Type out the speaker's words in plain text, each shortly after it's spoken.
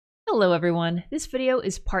Hello everyone, this video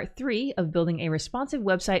is part 3 of building a responsive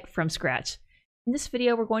website from scratch. In this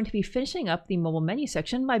video we're going to be finishing up the mobile menu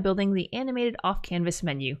section by building the animated off-canvas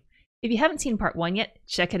menu. If you haven't seen part 1 yet,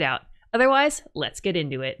 check it out. Otherwise, let's get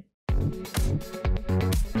into it.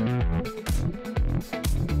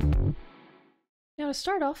 Now to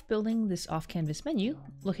start off building this off-canvas menu,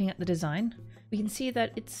 looking at the design, we can see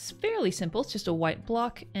that it's fairly simple. It's just a white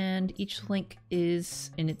block and each link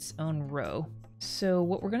is in its own row. So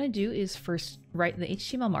what we're going to do is first write the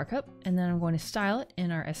HTML markup, and then I'm going to style it in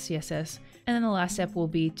our CSS, and then the last step will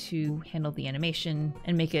be to handle the animation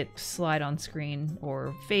and make it slide on screen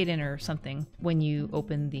or fade in or something when you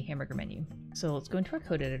open the hamburger menu. So let's go into our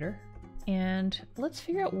code editor and let's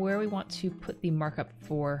figure out where we want to put the markup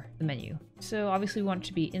for the menu. So obviously we want it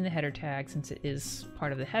to be in the header tag since it is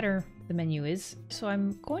part of the header, the menu is. So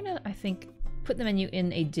I'm going to, I think, put the menu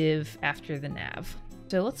in a div after the nav.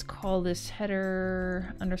 So let's call this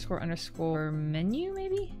header __ menu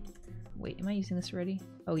maybe? Wait, am I using this already?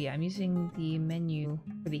 Oh yeah, I'm using the menu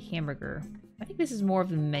for the hamburger. I think this is more of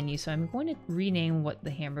the menu, so I'm going to rename what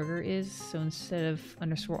the hamburger is. So instead of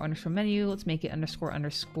 __ menu, let's make it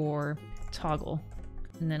 __ toggle.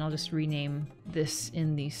 And then I'll just rename this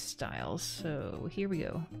in these styles. So here we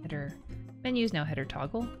go. Header menu is now header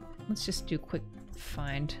toggle. Let's just do a quick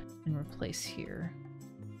find and replace here.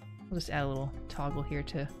 We'll just add a little toggle here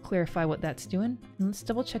to clarify what that's doing. And let's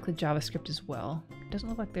double check the JavaScript as well. It doesn't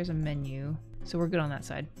look like there's a menu, so we're good on that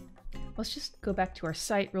side. Let's just go back to our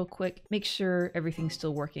site real quick, make sure everything's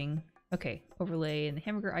still working. Okay, overlay and the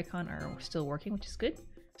hamburger icon are still working, which is good.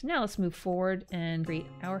 So now let's move forward and create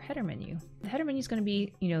our header menu. The header menu is going to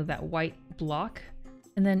be, that white block.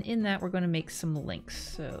 And then in that, we're going to make some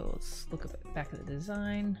links. So let's look back at the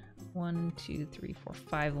design. 1, 2, 3, 4,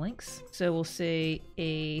 5 links. So we'll say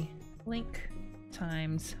a link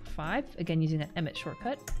times 5, again using that Emmet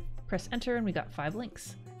shortcut. Press enter and we got 5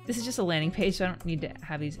 links. This is just a landing page, so I don't need to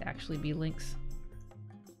have these actually be links.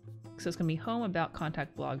 So it's going to be home, about,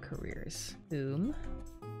 contact, blog, careers. Boom.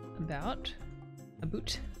 About,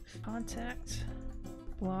 contact,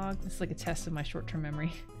 blog. It's like a test of my short-term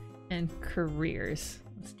memory. And careers.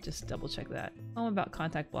 Let's just double check that. Home, about,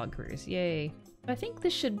 contact, blog, careers. Yay. I think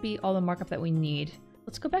this should be all the markup that we need.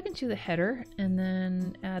 Let's go back into the header and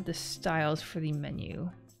then add the styles for the menu.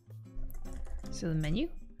 So the menu.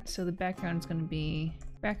 So the background is going to be,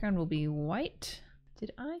 background will be white.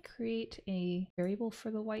 Did I create a variable for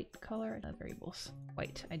the white color? Variables.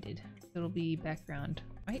 White, I did. It'll be background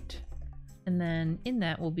white. And then in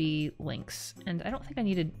that will be links. And I don't think I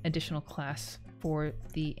need an additional class for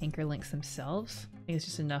the anchor links themselves. I think it's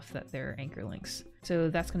just enough that they're anchor links. So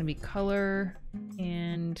that's going to be color,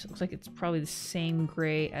 and looks like it's probably the same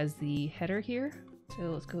gray as the header here. So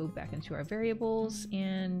let's go back into our variables,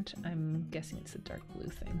 and I'm guessing it's the dark blue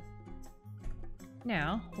thing.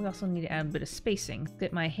 Now, we also need to add a bit of spacing.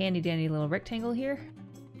 Get my handy dandy little rectangle here,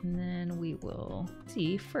 and then we will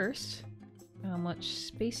see first how much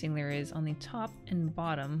spacing there is on the top and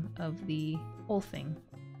bottom of the whole thing.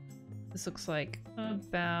 This looks like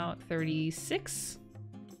about 36.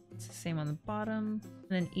 It's the same on the bottom. And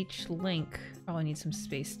then each link probably needs some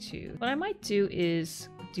space too. What I might do is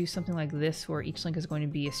do something like this where each link is going to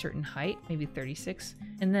be a certain height, maybe 36.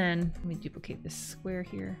 And then let me duplicate this square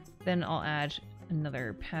here. Then I'll add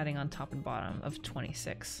another padding on top and bottom of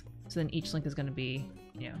 26. So then each link is going to be,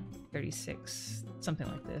 36, something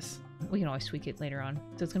like this. We can always tweak it later on.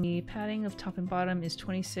 So it's going to be padding of top and bottom is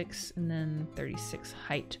 26 and then 36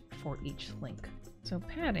 height for each link. So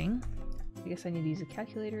padding, I guess I need to use a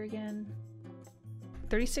calculator again.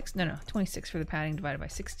 26 for the padding divided by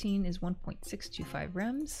 16 is 1.625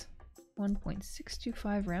 rems.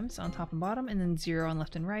 1.625 rems on top and bottom, and then 0 on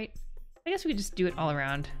left and right. I guess we could just do it all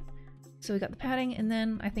around. So we got the padding, and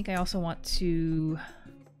then I think I also want to...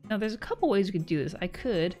 Now there's a couple ways we could do this. I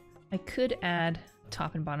could add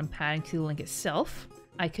top and bottom padding to the link itself.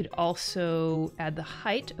 I could also add the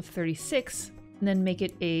height of 36 and then make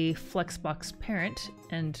it a flexbox parent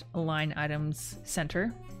and align items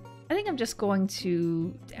center. I think I'm just going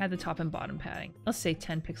to add the top and bottom padding. Let's say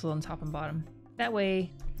 10 pixels on top and bottom. That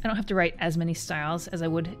way I don't have to write as many styles as I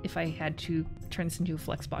would if I had to turn this into a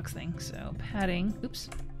flexbox thing. So padding,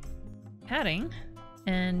 padding,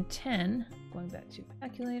 and 10, going back to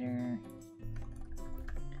calculator,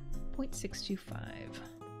 0.625.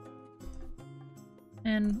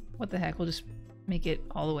 And what the heck, we'll just make it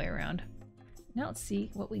all the way around. Now let's see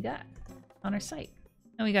what we got on our site.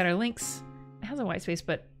 And we got our links. It has a white space,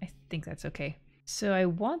 but I think that's okay. So I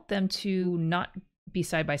want them to not be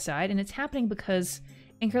side by side, and it's happening because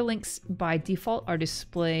anchor links by default are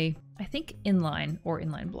display, I think, inline or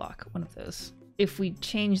inline block, one of those. if we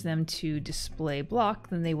change them to display block,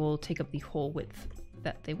 then they will take up the whole width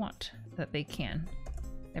that they want, that they can.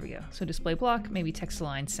 There we go. So display block, maybe text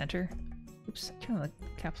align center. Oops, turn the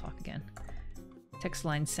caps lock again. Text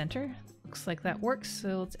align center. Looks like that works.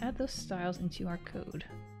 So let's add those styles into our code.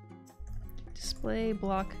 Display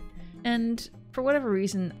block. And for whatever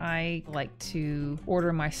reason, I like to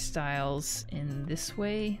order my styles in this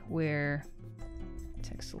way, where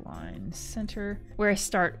text align center, where I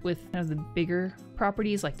start with kind of the bigger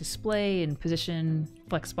properties like display and position,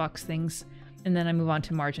 flexbox things, and then I move on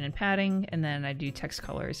to margin and padding, and then I do text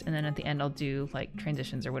colors, and then at the end I'll do like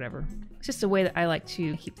transitions or whatever. It's just a way that I like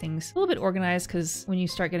to keep things a little bit organized, because when you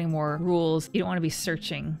start getting more rules, you don't want to be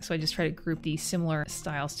searching, so I just try to group these similar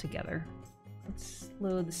styles together. Let's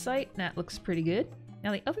load the site. That looks pretty good.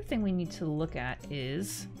 Now the other thing we need to look at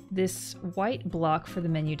is this white block for the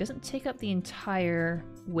menu doesn't take up the entire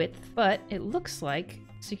width, but it looks like,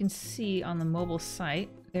 so you can see on the mobile site,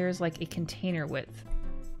 there's like a container width.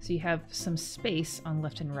 So you have some space on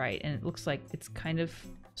left and right, and it looks like it's kind of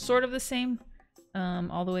sort of the same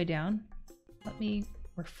all the way down. Let me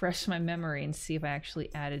refresh my memory and see if I actually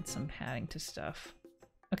added some padding to stuff.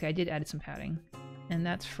 Okay, I did add some padding, and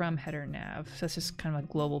that's from header nav. So that's just kind of a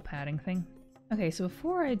global padding thing. Okay, so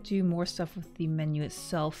before I do more stuff with the menu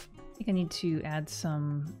itself, I think I need to add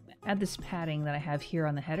this padding that I have here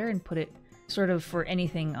on the header and put it sort of for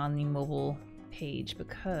anything on the mobile page,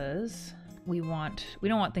 because we don't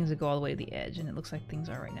want things to go all the way to the edge, and it looks like things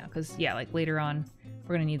are right now, because yeah, like later on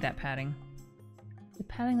we're gonna need that padding. The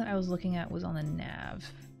padding that I was looking at was on the nav.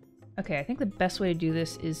 Okay, I think the best way to do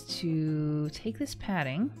this is to take this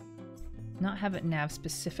padding, not have it nav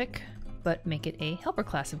specific, but make it a helper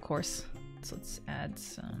class, of course. So let's add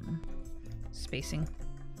some spacing.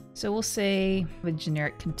 So we'll say a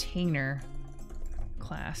generic container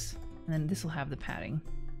class, and then this will have the padding.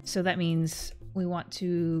 So that means we want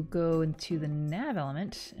to go into the nav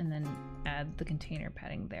element and then add the container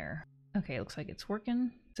padding there. Okay, it looks like it's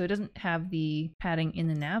working. So it doesn't have the padding in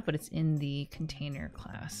the nav, but it's in the container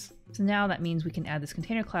class. So now that means we can add this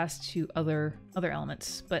container class to other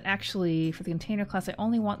elements. But actually, for the container class, I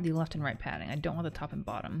only want the left and right padding. I don't want the top and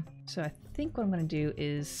bottom. So I think what I'm going to do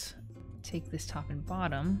is take this top and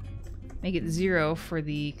bottom, make it 0 for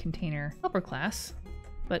the container helper class,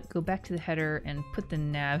 but go back to the header and put the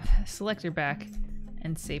nav selector back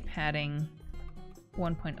and say padding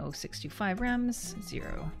 1.0625 rems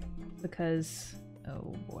 0. Because,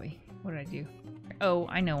 oh boy, what did I do? Oh,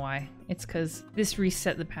 I know why. It's because this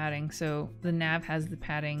reset the padding. So the nav has the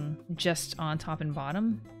padding just on top and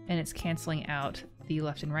bottom, and it's canceling out the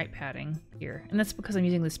left and right padding here. And that's because I'm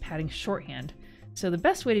using this padding shorthand. So the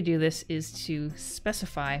best way to do this is to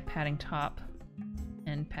specify padding top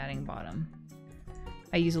and padding bottom.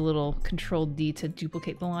 I use a little Control-D to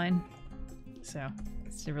duplicate the line. So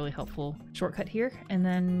it's a really helpful shortcut here. And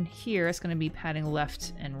then here it's going to be padding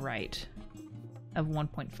left and right of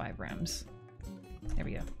 1.5 rems. There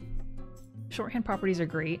we go. Shorthand properties are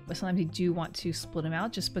great, but sometimes you do want to split them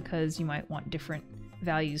out just because you might want different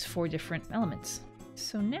values for different elements.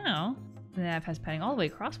 So now the nav has padding all the way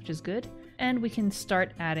across, which is good. And we can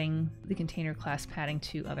start adding the container class padding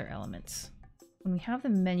to other elements. When we have the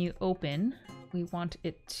menu open, we want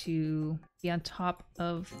it to be on top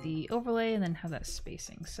of the overlay and then have that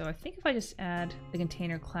spacing. So I think if I just add the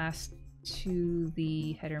container class to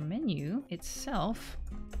the header menu itself,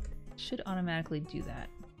 it should automatically do that.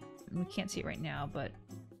 We can't see it right now, but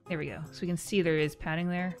there we go. So we can see there is padding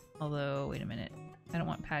there, although, wait a minute. I don't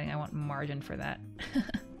want padding, I want margin for that.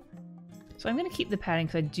 So I'm going to keep the padding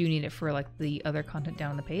because I do need it for like the other content down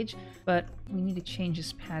on the page, but we need to change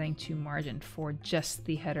this padding to margin for just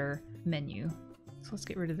the header menu. So let's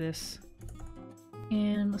get rid of this.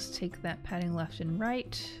 And let's take that padding left and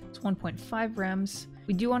right. It's 1.5 rems.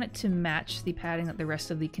 We do want it to match the padding that the rest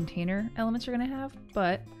of the container elements are going to have,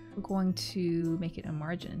 but we're going to make it a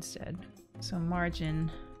margin instead. So margin,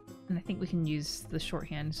 and I think we can use the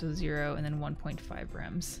shorthand, so 0 and then 1.5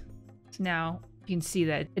 rems. So now you can see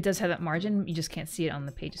that it does have that margin, you just can't see it on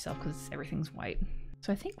the page itself because everything's white.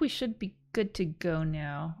 So I think we should be good to go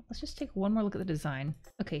now. Let's just take one more look at the design.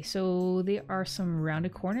 Okay, so there are some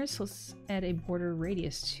rounded corners, so let's add a border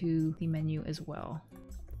radius to the menu as well.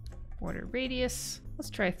 Border radius, let's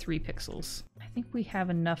try 3 pixels. I think we have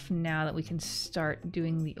enough now that we can start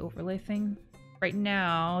doing the overlay thing. Right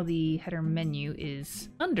now, the header menu is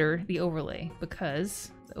under the overlay because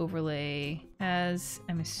the overlay has,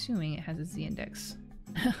 I'm assuming it has a z-index.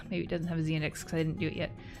 Maybe it doesn't have a z-index because I didn't do it yet.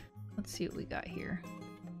 Let's see what we got here.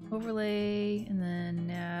 Overlay, and then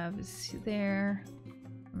nav is there.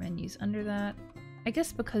 Menu's under that. I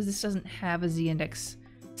guess because this doesn't have a z-index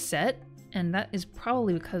set, and that is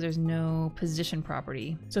probably because there's no position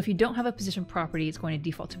property. So if you don't have a position property, it's going to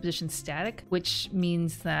default to position static, which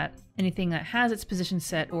means that anything that has its position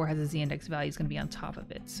set or has a z-index value is going to be on top of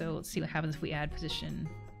it. So let's see what happens if we add position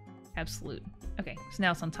absolute. Okay, so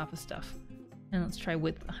now it's on top of stuff. And let's try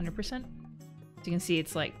width 100%. So you can see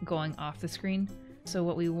it's like going off the screen. So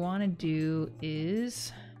what we want to do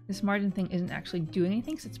is, this margin thing isn't actually doing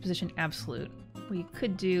anything because it's position absolute. What you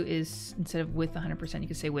could do is, instead of width 100%, you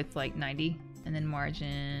could say width like 90, and then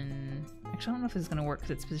margin... Actually, I don't know if this is going to work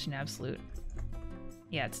because it's position absolute.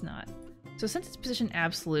 Yeah, it's not. So since it's position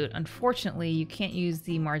absolute, unfortunately, you can't use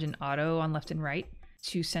the margin auto on left and right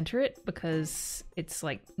to center it because it's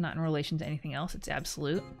like not in relation to anything else. It's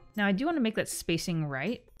absolute. Now I do want to make that spacing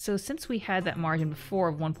right. So since we had that margin before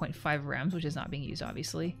of 1.5 rems, which is not being used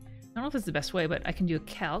obviously, I don't know if it's the best way, but I can do a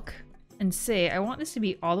calc and say I want this to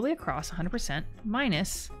be all the way across 100%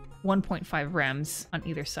 minus 1.5 rems on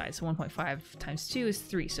either side. So 1.5 times 2 is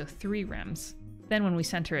 3, so 3 rems. Then when we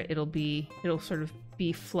center it, it'll sort of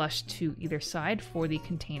be flush to either side for the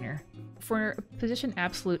container. For a position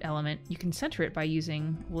absolute element, you can center it by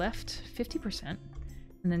using left 50%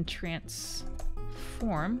 and then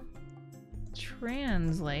transform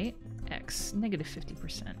translate x negative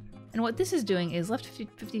 50%. And what this is doing is left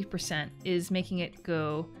 50% is making it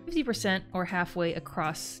go 50% or halfway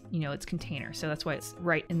across, its container. So that's why it's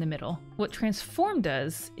right in the middle. What transform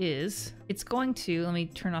does is it's going to, let me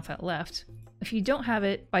turn off that left. If you don't have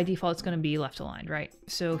it, by default, it's going to be left aligned, right?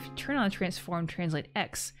 So if you turn on transform translate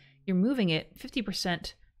x, you're moving it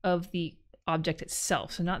 50% of the object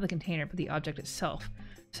itself. So not the container, but the object itself.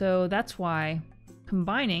 So that's why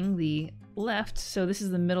combining the left, so this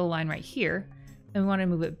is the middle line right here, and we want to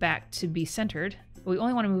move it back to be centered, but we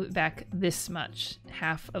only want to move it back this much,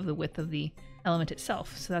 half of the width of the element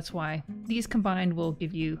itself. So that's why these combined will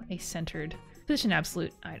give you a centered position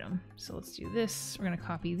absolute item. So let's do this. We're going to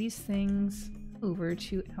copy these things over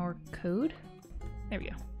to our code. There we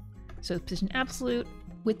go. So position absolute,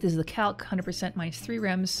 width is the calc, 100% minus 3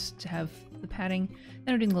 rems to have the padding.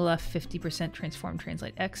 Then we're doing the left 50% transform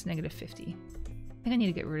translate x negative 50. I think I need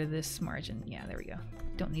to get rid of this margin. Yeah, there we go.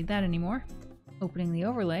 Don't need that anymore. Opening the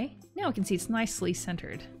overlay. Now we can see it's nicely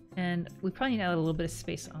centered. And we probably need to add a little bit of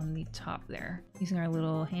space on the top there. Using our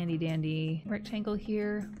little handy dandy rectangle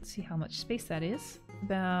here. Let's see how much space that is.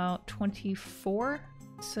 About 24.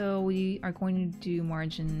 So we are going to do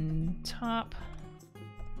margin top.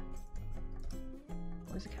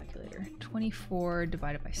 Where's the calculator? 24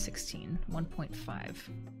 divided by 16, 1.5.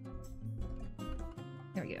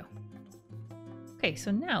 There we go. Okay,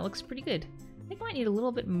 so now it looks pretty good. I think I might need a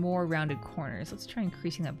little bit more rounded corners. Let's try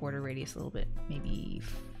increasing that border radius a little bit. Maybe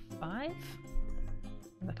 5? How does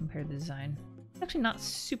that compare to the design? It's actually not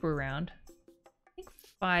super round. I think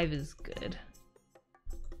 5 is good.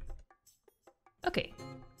 Okay,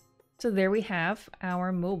 so there we have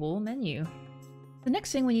our mobile menu. The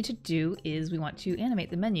next thing we need to do is we want to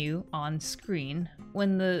animate the menu on screen.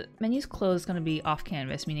 When the menu's closed, it's going to be off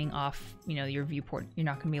canvas, meaning off, your viewport. You're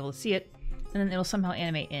not going to be able to see it. And then it'll somehow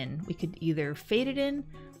animate in. We could either fade it in,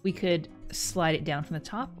 we could slide it down from the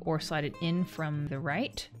top, or slide it in from the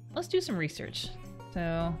right. Let's do some research.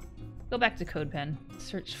 So go back to CodePen.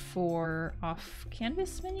 Search for off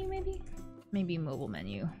canvas menu, maybe? Maybe mobile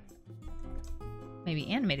menu. Maybe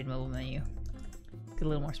animated mobile menu. Get a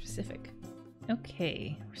little more specific.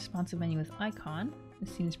 Okay, responsive menu with icon.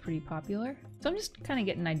 This seems pretty popular. So I'm just kind of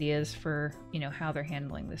getting ideas for, how they're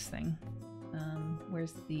handling this thing.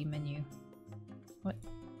 Where's the menu? What?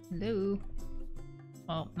 Hello?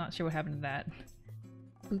 Well, not sure what happened to that.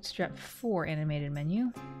 Bootstrap 4 animated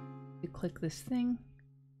menu. You click this thing.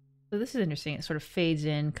 So this is interesting. It sort of fades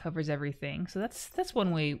in, covers everything. So that's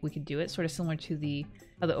one way we could do it. Sort of similar to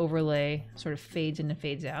how the overlay sort of fades in and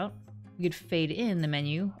fades out. You could fade in the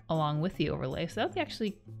menu along with the overlay. So that would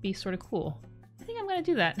actually be sort of cool. I think I'm going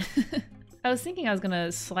to do that. I was thinking I was going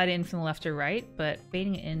to slide it in from the left or right, but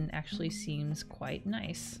fading it in actually seems quite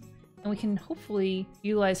nice. And we can hopefully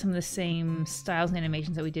utilize some of the same styles and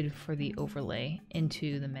animations that we did for the overlay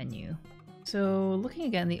into the menu. So looking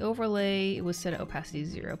again, the overlay was set at opacity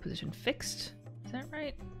 0, position fixed. Is that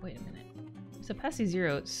right? Wait a minute. It's opacity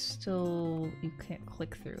 0, it's still, you can't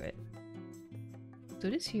click through it. So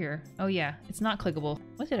it is here. Oh yeah, it's not clickable.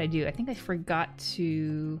 What did I do? I think I forgot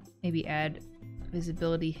to maybe add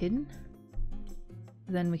visibility hidden.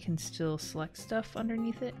 Then we can still select stuff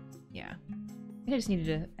underneath it. Yeah. I think I just needed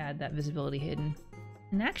to add that visibility hidden.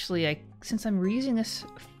 And actually, since I'm reusing this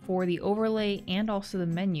for the overlay and also the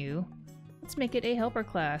menu, let's make it a helper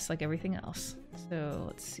class like everything else. So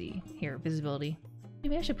let's see. Here, visibility.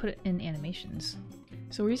 Maybe I should put it in animations.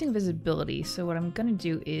 So we're using visibility. So what I'm going to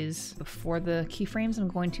do is, before the keyframes, I'm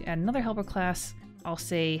going to add another helper class. I'll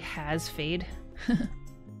say has fade,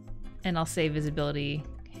 and I'll say visibility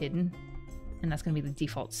hidden. And that's going to be the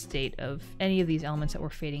default state of any of these elements that we're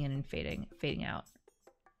fading in and fading out.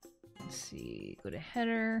 Let's see, go to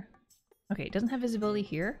header. Okay, it doesn't have visibility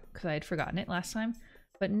here because I had forgotten it last time,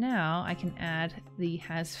 but now I can add the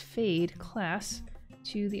has fade class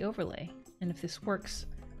to the overlay. And if this works,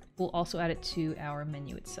 we'll also add it to our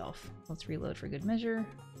menu itself. Let's reload for good measure.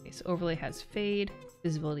 Okay, so overlay has fade,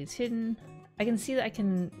 visibility is hidden. I can see that I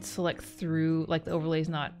can select through, like the overlay is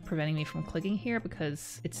not preventing me from clicking here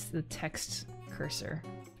because it's the text cursor.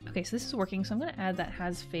 Okay, so this is working, so I'm going to add that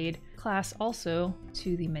has fade class also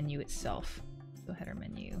to the menu itself. So header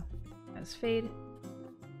menu has fade.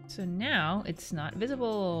 So now it's not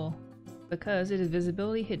visible because it is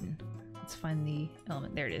visibility hidden. Let's find the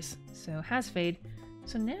element. There it is. So has fade.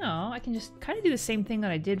 So now I can just kind of do the same thing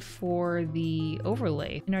that I did for the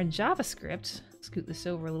overlay. In our JavaScript, scoot this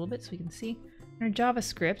over a little bit so we can see. In our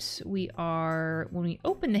JavaScript, when we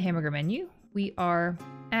open the hamburger menu, we are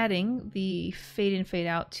adding the fade in, fade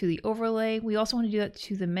out to the overlay. We also want to do that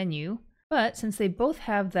to the menu. But since they both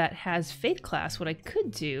have that has fade class, what I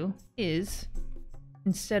could do is,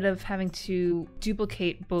 instead of having to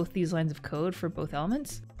duplicate both these lines of code for both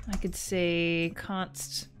elements, I could say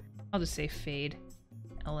const, I'll just say fade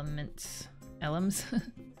elements, elems.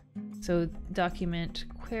 So document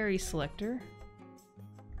query selector.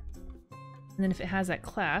 And then if it has that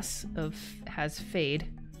class of has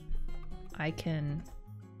fade, I can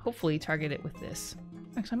hopefully target it with this.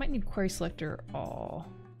 Actually, I might need query selector all.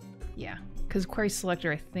 Yeah, because query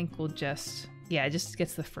selector I think will just, yeah, it just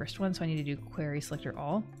gets the first one, so I need to do query selector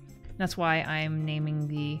all. And that's why I'm naming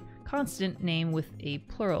the constant name with a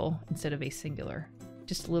plural instead of a singular.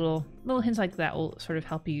 Just little hints like that will sort of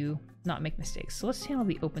help you not make mistakes. So let's handle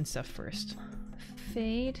the open stuff first.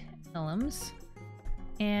 Fade elements,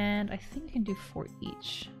 and I think I can do for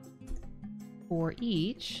each. For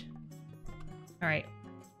each. All right,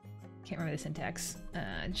 can't remember the syntax.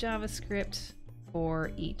 JavaScript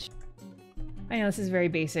for each. I know this is very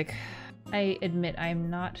basic. I admit I'm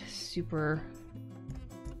not super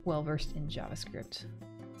well versed in JavaScript.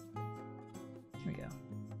 Here we go.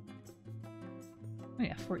 Oh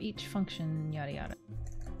yeah, for each function, yada yada.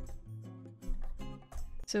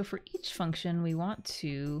 So for each function, we want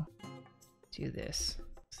to do this.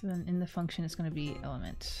 So then in the function, it's going to be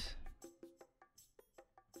element.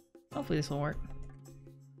 Hopefully this will work.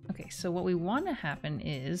 Okay, so what we want to happen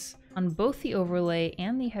is on both the overlay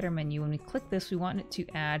and the header menu, when we click this, we want it to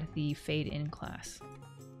add the fade in class.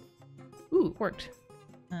 Ooh, it worked.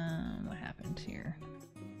 What happened here?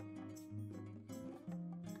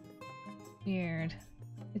 Weird.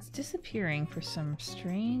 It's disappearing for some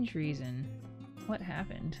strange reason. What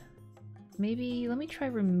happened? Maybe let me try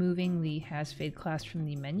removing the has fade class from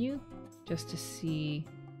the menu just to see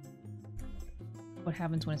what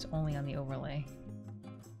happens when it's only on the overlay.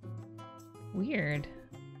 Weird.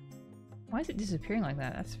 Why is it disappearing like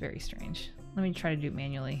that? That's very strange. Let me try to do it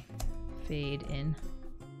manually. Fade in.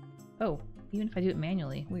 Oh, even if I do it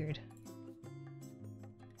manually, weird.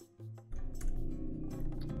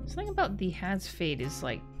 Something about the has fade is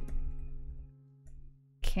like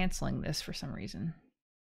canceling this for some reason.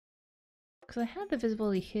 Because I had the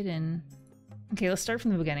visibility hidden. Okay, let's start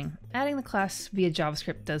from the beginning. Adding the class via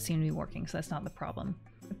JavaScript does seem to be working, so that's not the problem.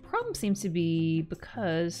 The problem seems to be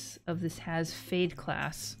because of this has fade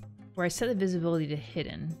class, where I set the visibility to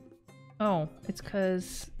hidden. Oh, it's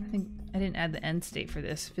because I think I didn't add the end state for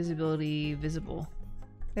this. Visibility visible.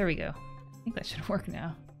 There we go. I think that should work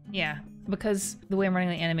now. Yeah, because the way I'm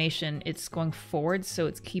running the animation, it's going forward, so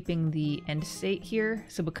it's keeping the end state here.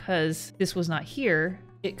 So because this was not here,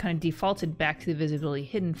 it kind of defaulted back to the visibility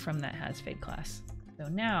hidden from that has fade class. So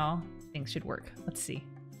now things should work. Let's see.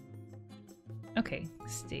 Okay,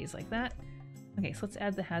 stays like that. Okay, so let's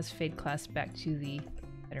add the has fade class back to the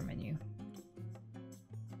header menu.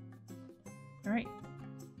 All right.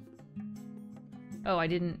 Oh, I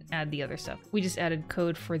didn't add the other stuff. We just added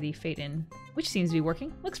code for the fade in, which seems to be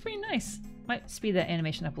working. Looks pretty nice. Might speed that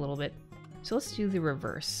animation up a little bit. So let's do the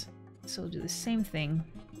reverse. So we'll do the same thing.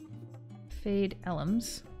 Fade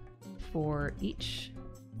elements for each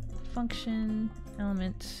function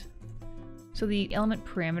element. So the element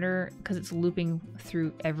parameter, because it's looping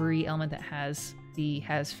through every element that has the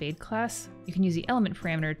has fade class, you can use the element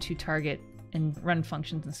parameter to target and run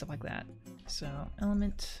functions and stuff like that. So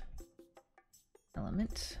element.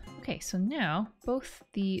 Okay, so now both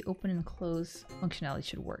the open and close functionality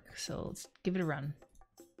should work. So let's give it a run.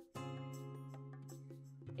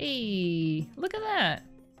 Hey, look at that.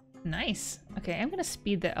 Nice. Okay, I'm gonna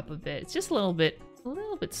speed that up a bit. It's just a little bit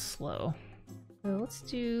slow. So let's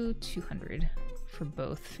do 200 for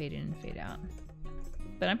both fade in and fade out.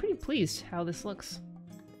 But I'm pretty pleased how this looks.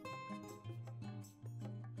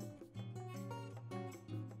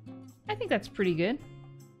 I think that's pretty good.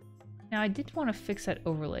 Now I did want to fix that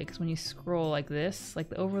overlay because when you scroll like this, like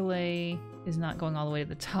the overlay is not going all the way to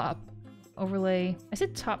the top. Overlay, I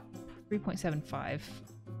said top 3.75.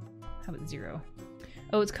 How about 0?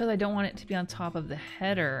 Oh, it's because I don't want it to be on top of the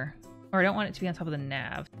header, or I don't want it to be on top of the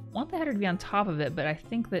nav. I want the header to be on top of it, but I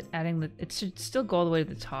think that adding it should still go all the way to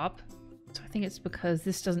the top. So I think it's because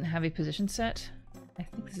this doesn't have a position set. I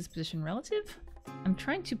think this is position relative. I'm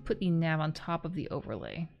trying to put the nav on top of the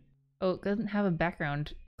overlay. Oh, it doesn't have a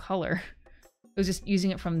background color. It was just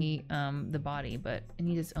using it from the body, but it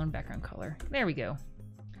needs its own background color. There we go.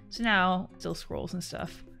 So now it still scrolls and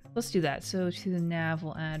stuff. Let's do that. So to the nav,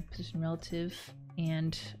 we'll add position relative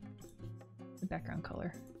and the background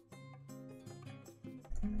color.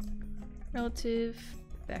 Relative,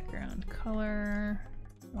 background color,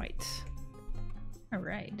 white. All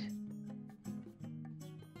right.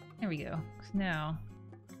 There we go. So now,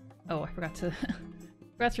 oh, I forgot to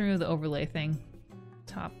remove the overlay thing.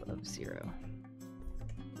 Top of 0.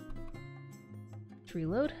 Let's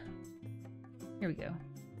reload. Here we go.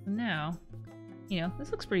 So now, you know,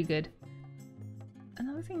 this looks pretty good.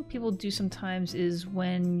 Another thing people do sometimes is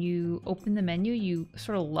when you open the menu, you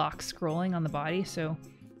sort of lock scrolling on the body. So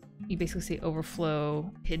you basically say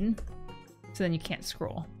overflow hidden, so then you can't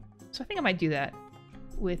scroll. So I think I might do that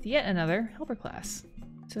with yet another helper class.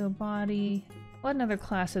 So body, what another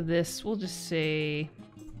class of this? We'll just say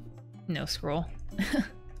no scroll.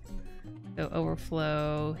 So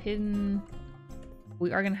overflow hidden.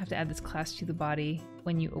 We are going to have to add this class to the body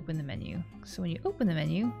when you open the menu. So when you open the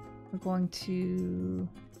menu, we're going to,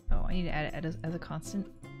 oh, I need to add it as a constant.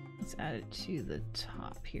 Let's add it to the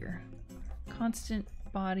top here. Constant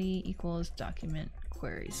body equals document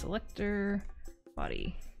query selector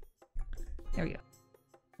body. There we go.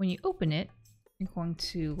 When you open it, you're going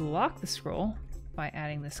to lock the scroll by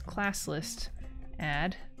adding this class list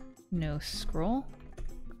add no scroll,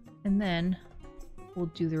 and then we'll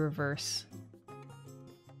do the reverse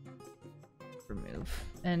remove,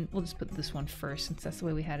 and we'll just put this one first since that's the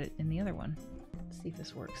way we had it in the other one. Let's see if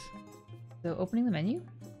this works. So opening the menu.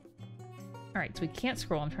 All right, so we can't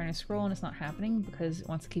scroll. I'm trying to scroll and it's not happening because it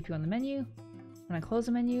wants to keep you on the menu. When I close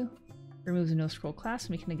the menu, it removes the no scroll class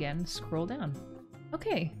and we can again scroll down.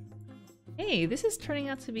 Okay. Hey, this is turning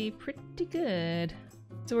out to be pretty good.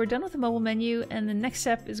 So we're done with the mobile menu, and the next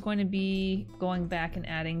step is going to be going back and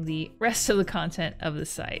adding the rest of the content of the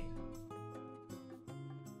site.